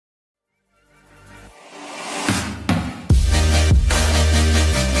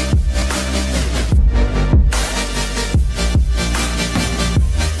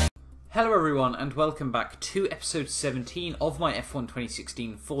everyone, and welcome back to episode 17 of my F1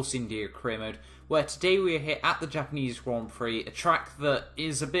 2016 Force India career mode, where today we are here at the Japanese Grand Prix, a track that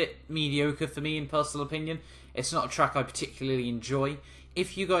is a bit mediocre for me in personal opinion. It's not a track I particularly enjoy.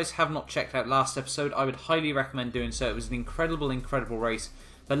 If you guys have not checked out last episode, I would highly recommend doing so. It was an incredible race.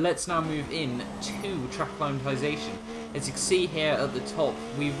 But let's now move in to track acclimatization. As you can see here at the top,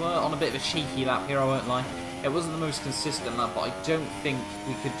 we were on a bit of a shaky lap here, I won't lie. It wasn't the most consistent lap, but I don't think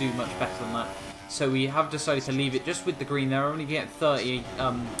we could do much better than that. So we have decided to leave it just with the green there. We're only getting 30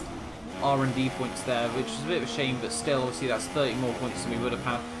 R&D points there, which is a bit of a shame, but still, obviously that's 30 more points than we would have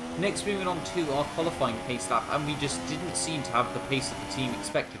had. Next, moving on to our qualifying pace lap, and we just didn't seem to have the pace that the team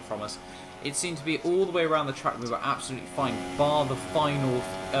expected from us. It seemed to be all the way around the track we were absolutely fine, bar the final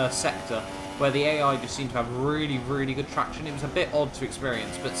sector, where the AI just seemed to have really good traction. It was a bit odd to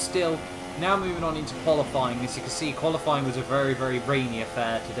experience, but still, now moving on into qualifying. As you can see, qualifying was a very rainy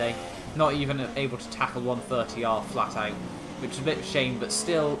affair today. Not even able to tackle 130R flat out, which is a bit of a shame, but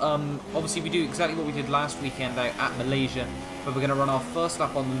still, obviously we do exactly what we did last weekend out at Malaysia, where we're going to run our first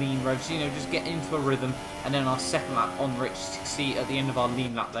lap on lean revs, you know, just get into a rhythm, and then our second lap on rich. As you can see at the end of our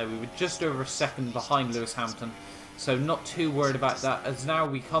lean lap there, we were just over a second behind Lewis Hamilton, so not too worried about that, as now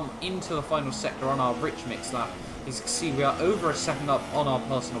we come into the final sector on our rich mix lap. As you can see, we are over a second up on our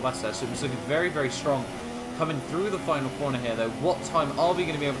personal best there, so it was looking very strong. Coming through the final corner here though, what time are we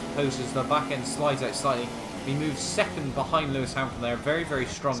going to be able to post as the back end slides out slightly? We moved second behind Lewis Hamilton there, very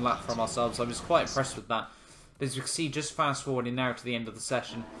strong lap from ourselves. I was quite impressed with that. But as you can see, just fast forwarding now to the end of the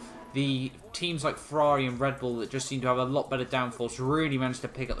session, the teams like Ferrari and Red Bull that just seem to have a lot better downforce really managed to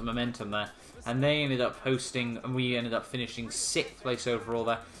pick up the momentum there. And they ended up posting, and we ended up finishing 6th place overall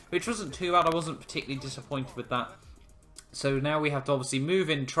there, which wasn't too bad. I wasn't particularly disappointed with that. So now we have to obviously move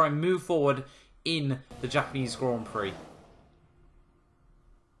in, try and move forward in the Japanese Grand Prix.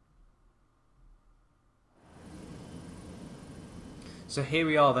 So here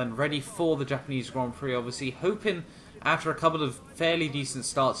we are then, ready for the Japanese Grand Prix, obviously, hoping after a couple of fairly decent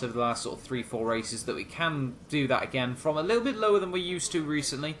starts over the last sort of 3-4 races that we can do that again from a little bit lower than we used to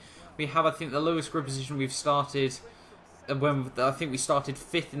recently. We have, I think, the lowest grid position we've started, when I think we started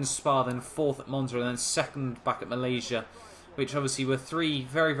 5th in Spa, then 4th at Monza, and then 2nd back at Malaysia, which obviously were 3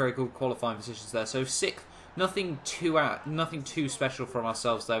 very good qualifying positions there. So 6th, nothing too special from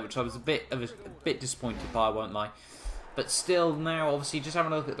ourselves there, which I was a bit disappointed by, I won't lie. But still, now, obviously, just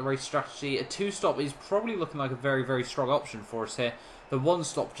having a look at the race strategy, a 2-stop is probably looking like a very strong option for us here. The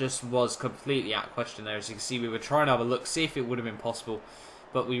 1-stop just was completely out of question there. As you can see, we were trying to have a look, see if it would have been possible,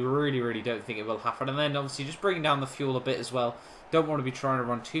 but we really don't think it will happen. And then, obviously, just bringing down the fuel a bit as well. Don't want to be trying to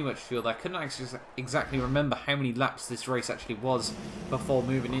run too much fuel there. Couldn't actually exactly remember how many laps this race actually was before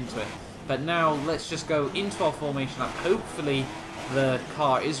moving into it. But now, let's just go into our formation lap. Hopefully, the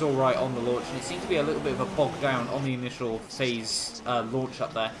car is alright on the launch, and it seemed to be a little bit of a bog down on the initial phase launch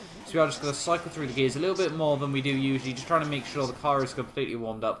up there. So we are just going to cycle through the gears a little bit more than we do usually, just trying to make sure the car is completely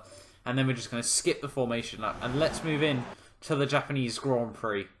warmed up. And then we're just going to skip the formation lap, and let's move in to the Japanese Grand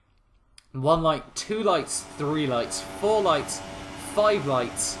Prix. 1 light, 2 lights, 3 lights, 4 lights, 5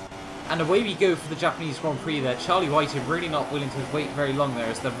 lights, and away we go for the Japanese Grand Prix there. Charlie Whiting really not willing to wait very long there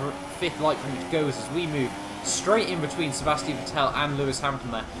as the 5th light from which goes as we move straight in between Sebastian Vettel and Lewis Hamilton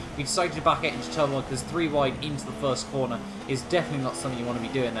there. We decided to back out into turn 1 because 3 wide into the first corner is definitely not something you want to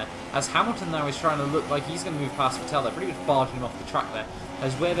be doing there. As Hamilton now is trying to look like he's going to move past Vettel, they're pretty much barging him off the track there.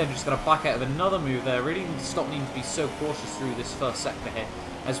 As we're then just going to back out of another move there, really need to stop needing to be so cautious through this first sector here,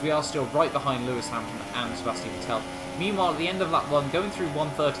 as we are still right behind Lewis Hamilton and Sebastian Vettel. Meanwhile, at the end of lap 1, going through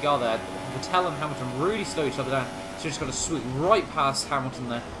 130R there, Vettel and Hamilton really slow each other down, so we're just going to swoop right past Hamilton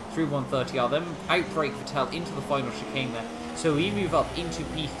there through 130R, then outbrake Vettel into the final chicane there. So we move up into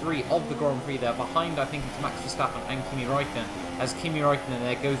P3 of the Grand Prix there, behind I think it's Max Verstappen and Kimi Raikkonen, as Kimi Raikkonen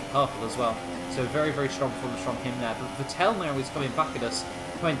there goes purple as well. So very strong performance from him there. But Vettel now is coming back at us,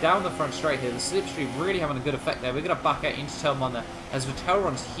 coming down the front straight here. The slipstream really having a good effect there. We're going to back out into turn 1 there, as Vettel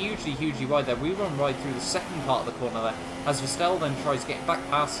runs hugely wide there. We run right through the second part of the corner there, as Vettel then tries getting back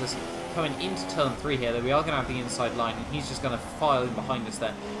past us, coming into turn 3 here. That we are going to have the inside line, and he's just going to file in behind us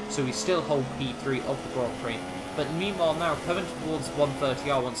there. So we still hold P3 of the Grand Prix. But meanwhile now, coming towards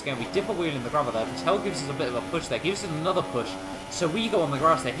 130R once again, we dip a wheel in the gravel there. Vettel gives us a bit of a push there, gives us another push. So we go on the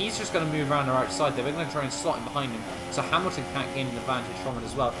grass there. He's just going to move around our outside there. We're going to try and slot him behind him, so Hamilton can't gain an advantage from it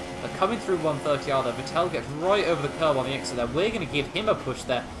as well. But coming through 130R there, Vettel gets right over the curb on the exit there. We're going to give him a push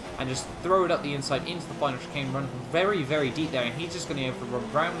there and just throw it up the inside into the final chicane, run very deep there, and he's just going to be able to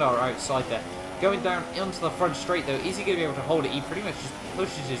run round our outside there. Going down onto the front straight though, is he going to be able to hold it? He pretty much just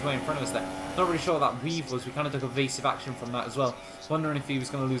pushes his way in front of us there. Not really sure what that weave was. We kind of took evasive action from that as well. Wondering if he was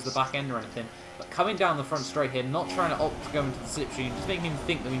going to lose the back end or anything. But coming down the front straight here, not trying to opt to go into the slipstream, just making him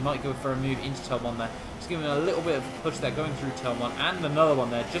think that we might go for a move into turn 1 there. Just giving him a little bit of a push there, going through turn 1, and another one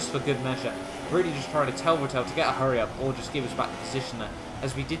there, just for good measure. Really just trying to tell Rattel to get a hurry up, or just give us back the position there.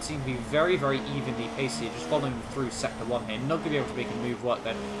 As we did seem to be very, very evenly paced here, just following through sector 1 here. Not going to be able to make a move work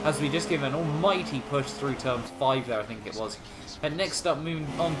there, as we just give an almighty push through turn 5 there, I think it was. And next up, moving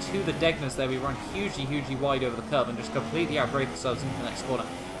on to the Degners there, we run hugely, hugely wide over the curve and just completely outbrake ourselves into the next corner.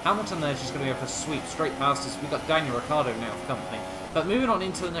 Hamilton there is just going to be able to sweep straight past us. We've got Daniel Ricciardo now for company. But moving on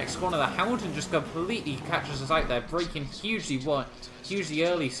into the next corner there, Hamilton just completely catches us out there, braking hugely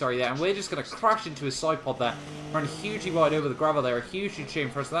early, there, and we're just going to crash into his side pod there, run hugely wide over the gravel there, a huge shame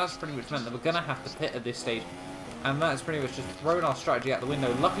for us. So that's pretty much meant that we're going to have to pit at this stage, and that's pretty much just thrown our strategy out the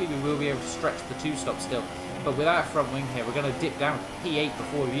window. Luckily, we will be able to stretch the 2-stop still, but with our front wing here, we're going to dip down to P8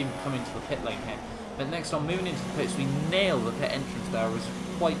 before we even come into the pit lane here. But next on, moving into the pits, we nailed the pit entrance there. It was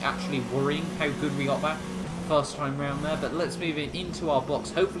quite actually worrying how good we got that first time round there, but let's move it into our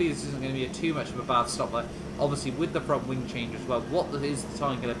box. Hopefully this isn't going to be too much of a bad stop there. Obviously with the front wing change as well, what is the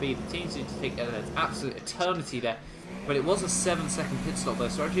time going to be? The team seemed to take an absolute eternity there, but it was a 7-second pit stop there,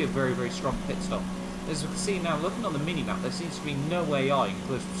 so actually a very, very strong pit stop. As we can see now, looking on the mini-map, there seems to be no AI in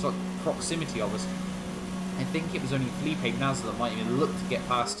close proximity of us. I think it was only Felipe Nasr that might even look to get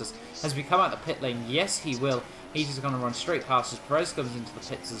past us. As we come out the pit lane, yes he will. He's just going to run straight past us. Perez comes into the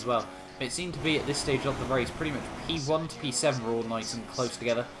pits as well. It seemed to be at this stage of the race, pretty much P1 to P7 were all nice and close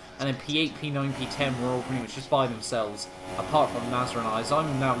together. And then P8, P9, P10 were all pretty much just by themselves, apart from Nasr and I. As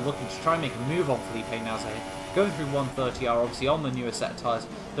I'm now looking to try and make a move on Felipe Nasr here. Going through 130R, obviously on the newer set of tyres.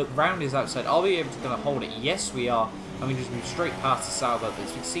 Look, round is outside. Are we able to kind of hold it? Yes, we are. And we just move straight past the Sauber. But as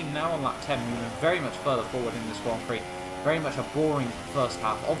we can see now on lap 10, moving very much further forward in this Grand Prix. Very much a boring first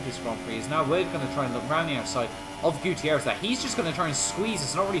half of this Grand Prix. Is now we're going to try and look round the outside of Gutierrez there. He's just going to try and squeeze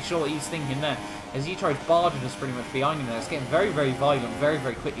us. Not really sure what he's thinking there, as he tries barging us pretty much behind him there. It's getting very, very violent, very,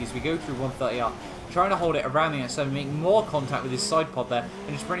 very quickly as we go through 130R. Trying to hold it around the outside and make more contact with his side pod there,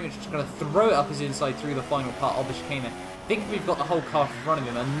 and just pretty much just going to throw it up his inside through the final part of the chicane there. Think we've got the whole car in front of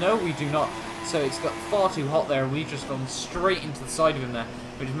him, and no, we do not. So it's got far too hot there, and we've just gone straight into the side of him there,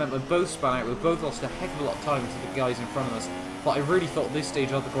 which meant we're both spun out. We've both lost a heck of a lot of time to the guys in front of us. But I really thought this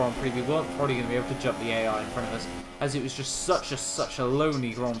stage of the Grand Prix we weren't probably going to be able to jump the AI in front of us, as it was just such a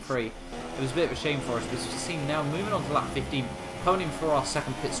lonely Grand Prix. It was a bit of a shame for us, but as you can see now, moving on to lap 15, coming in for our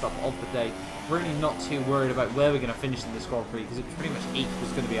second pit stop of the day. Really not too worried about where we're going to finish in this Grand Prix, because it was pretty much 8th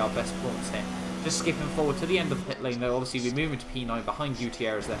was going to be our best performance here. Just skipping forward to the end of the pit lane though, obviously we're moving to P9 behind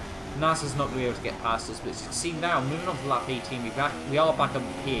Gutierrez there. Nasr's not going to be able to get past us, but as you can see now, moving on to lap 18, we are back up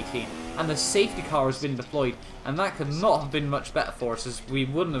to P18. And the safety car has been deployed, and that could not have been much better for us, as we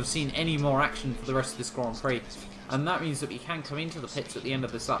wouldn't have seen any more action for the rest of this Grand Prix. And that means that we can come into the pits at the end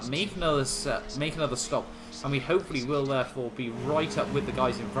of this lap, make another stop, and we hopefully will therefore be right up with the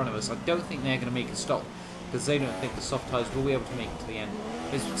guys in front of us. I don't think they're going to make a stop, because they don't think the soft tyres will be able to make it to the end.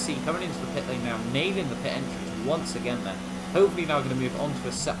 As you can see, coming into the pit lane now, nailing the pit entrance once again there. Hopefully now going to move on to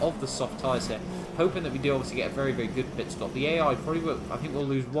a set of the soft tyres here, hoping that we do obviously get a very, very good pit stop. The AI probably will, I think we'll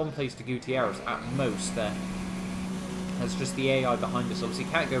lose one place to Gutierrez at most there. There's just the AI behind us, obviously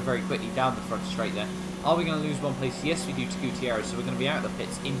can't go very quickly down the front straight there. Are we going to lose one place? Yes, we do to Gutierrez, so we're going to be out of the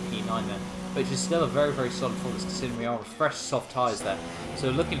pits in P9 there, which is still a very, very solid performance considering we are on fresh soft tyres there. So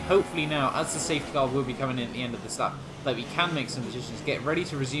looking hopefully now, as the safety car will be coming in at the end of this lap, that we can make some decisions, get ready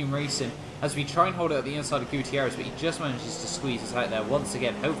to resume racing as we try and hold it at the inside of Gutierrez, but he just manages to squeeze us out there once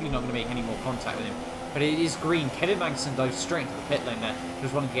again, hopefully not going to make any more contact with him. But it is green. Kevin Magnussen dives straight into the pit lane there.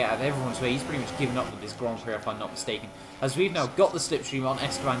 Just wanting to get out of everyone's way. He's pretty much given up with this Grand Prix, if I'm not mistaken. As we've now got the slipstream on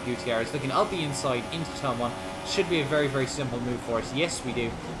Esteban Gutierrez, looking up the inside into turn 1. Should be a very, very simple move for us. Yes, we do.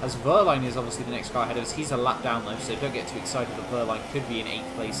 As Verline is obviously the next car ahead of us. He's a lap down though, so don't get too excited that Verline could be in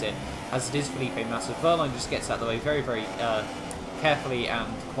 8th place in. As it is Felipe Nasr. Verline just gets out of the way very, very carefully and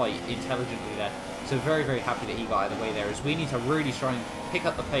quite intelligently there. So very, very happy that he got out of the way there, as we need to really try and pick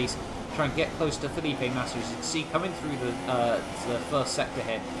up the pace, try and get close to Felipe Nasr. As you can see, coming through the first sector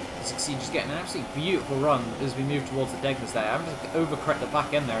here, as you can see, just getting an absolutely beautiful run as we move towards the Degners there. I'm going to overcorrect the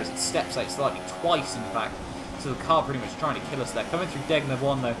back end there as it steps out slightly, twice in fact. So the car pretty much trying to kill us there. Coming through Degner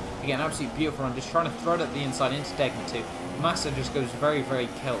 1 though, again, absolutely beautiful run, just trying to throw it at the inside into Degner 2. Massa just goes very, very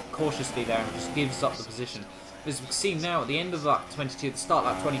cautiously there and just gives up the position. As we can see now at the end of lap 22, the start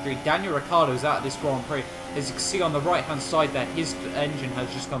lap 23, Daniel Ricciardo is out of this Grand Prix. As you can see on the right hand side there, his engine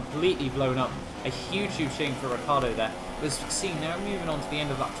has just completely blown up. A huge shame for Ricardo there. But as you can see, now moving on to the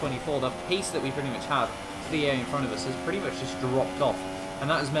end of lap 24, the pace that we pretty much had to the area in front of us has pretty much just dropped off. And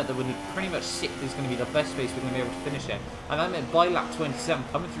that has meant that we're pretty much 6th is going to be the best pace we're going to be able to finish it. And that meant by lap 27,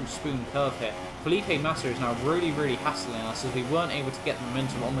 coming through Spoon Curve here, Felipe Massa is now really hassling us as we weren't able to get the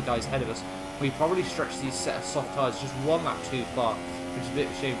momentum on the guys ahead of us. We probably stretched these set of soft tyres just one lap too far, which is a bit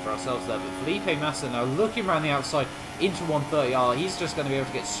of a shame for ourselves there. But Felipe Massa now looking around the outside into 130R, he's just going to be able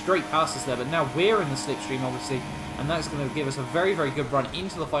to get straight past us there. But now we're in the slipstream, obviously, and that's going to give us a very good run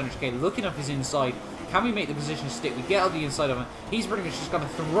into the final chicane. Looking up his inside, can we make the position stick? We get on the inside of him. He's pretty much just going to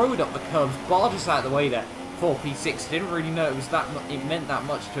throw it up the curbs, barge us out of the way there for P6. Didn't really know it meant that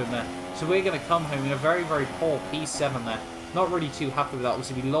much to him there. So we're going to come home in a very poor P7 there. Not really too happy with that.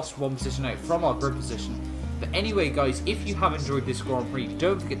 Obviously, we lost one position out from our grid position. But anyway, guys, if you have enjoyed this Grand Prix,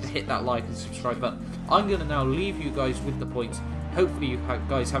 don't forget to hit that like and subscribe button. I'm going to now leave you guys with the points. Hopefully you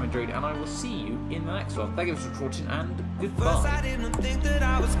guys have enjoyed it, and I will see you in the next one. Thank you for watching, and goodbye. First, I didn't think that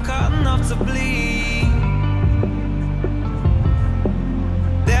I was cutting off to bleed.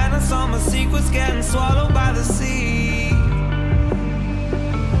 Then I saw my secrets getting swallowed by the sea.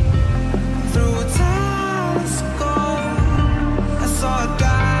 Through a telescope, I saw a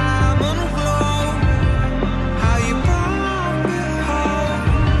diamond glow. How you brought me home,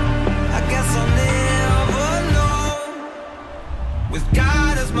 I guess I'll never know. With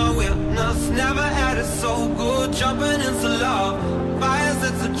God as my witness, never had it so good. Jumping into love, fires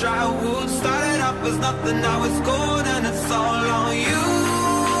it's a dry wood. Started off as nothing, now it's gold, and it's all on you.